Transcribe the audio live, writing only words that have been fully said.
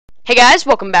Hey guys,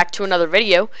 welcome back to another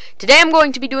video. Today I'm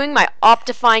going to be doing my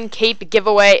Optifine cape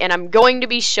giveaway, and I'm going to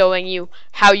be showing you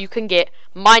how you can get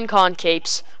Minecon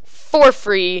capes for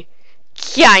free,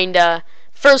 kinda.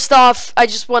 First off, I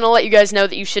just want to let you guys know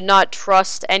that you should not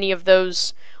trust any of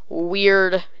those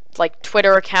weird, like,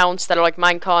 Twitter accounts that are like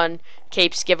Minecon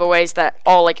capes giveaways that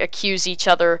all, like, accuse each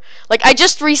other. Like, I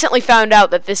just recently found out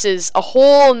that this is a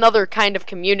whole nother kind of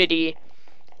community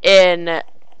in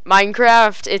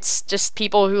Minecraft. It's just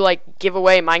people who like give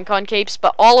away Minecon capes,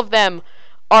 but all of them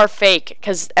are fake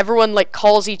because everyone like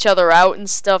calls each other out and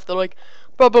stuff. They're like,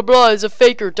 blah blah blah is a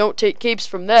faker, don't take capes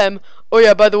from them. Oh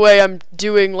yeah, by the way, I'm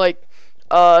doing like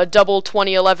double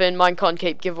 2011 Minecon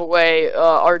cape giveaway,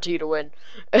 RT to win.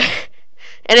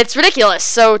 And it's ridiculous.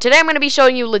 So today I'm going to be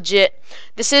showing you legit.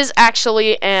 This is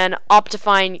actually an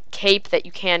Optifine cape that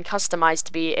you can customize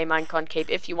to be a Minecon cape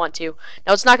if you want to.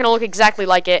 Now it's not going to look exactly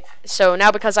like it. So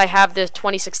now because I have the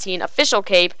 2016 official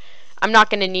cape, I'm not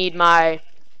going to need my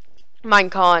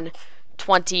Minecon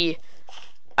 20.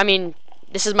 I mean,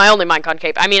 this is my only Minecon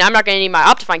cape. I mean, I'm not going to need my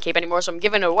Optifine cape anymore, so I'm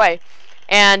giving it away.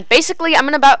 And basically,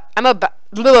 click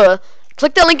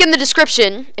the link in the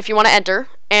description if you want to enter,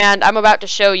 and I'm about to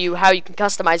show you how you can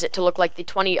customize it to look like the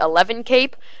 2011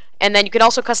 cape, and then you can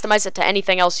also customize it to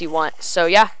anything else you want. So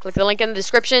yeah, click the link in the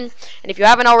description, and if you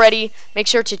haven't already, make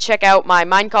sure to check out my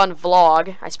Minecon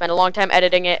vlog. I spent a long time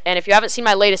editing it, and if you haven't seen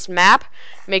my latest map,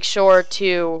 make sure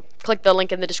to click the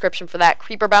link in the description for that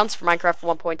Creeper Bounce for Minecraft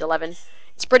 1.11.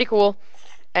 It's pretty cool,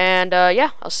 and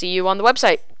yeah, I'll see you on the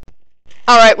website.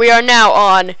 Alright, we are now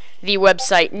on the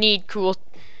website,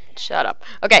 Shut up.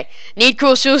 Okay,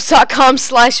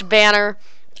 needcoolshoes.com/banner.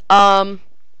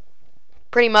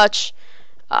 Pretty much,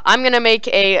 I'm gonna make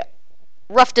a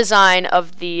rough design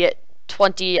of the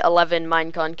 2011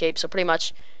 Minecon cape. So pretty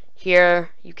much, here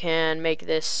you can make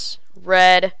this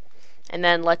red, and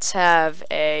then let's have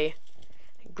a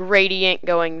gradient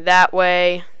going that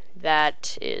way.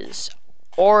 That is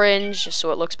orange, just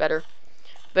so it looks better.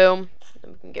 Boom.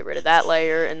 Then we can get rid of that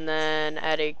layer, and then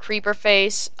add a creeper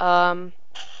face.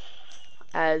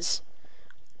 As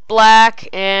black,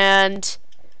 and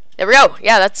there we go.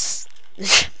 Yeah, that's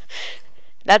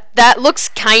that looks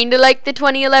kind of like the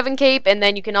 2011 cape. And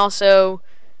then you can also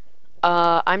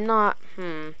I'm not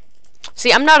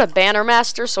a banner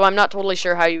master, so I'm not totally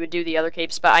sure how you would do the other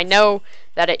capes, but I know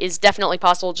that it is definitely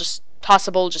possible. Just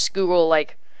Google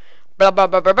like blah blah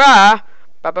blah blah blah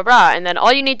blah blah blah, and then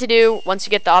all you need to do once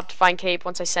you get the Optifine cape,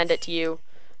 once I send it to you,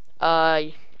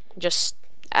 just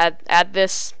add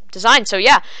this design. So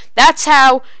yeah, that's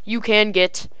how you can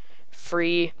get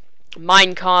free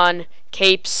Minecon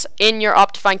capes in your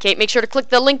Optifine cape. Make sure to click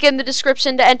the link in the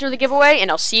description to enter the giveaway,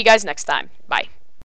 and I'll see you guys next time. Bye.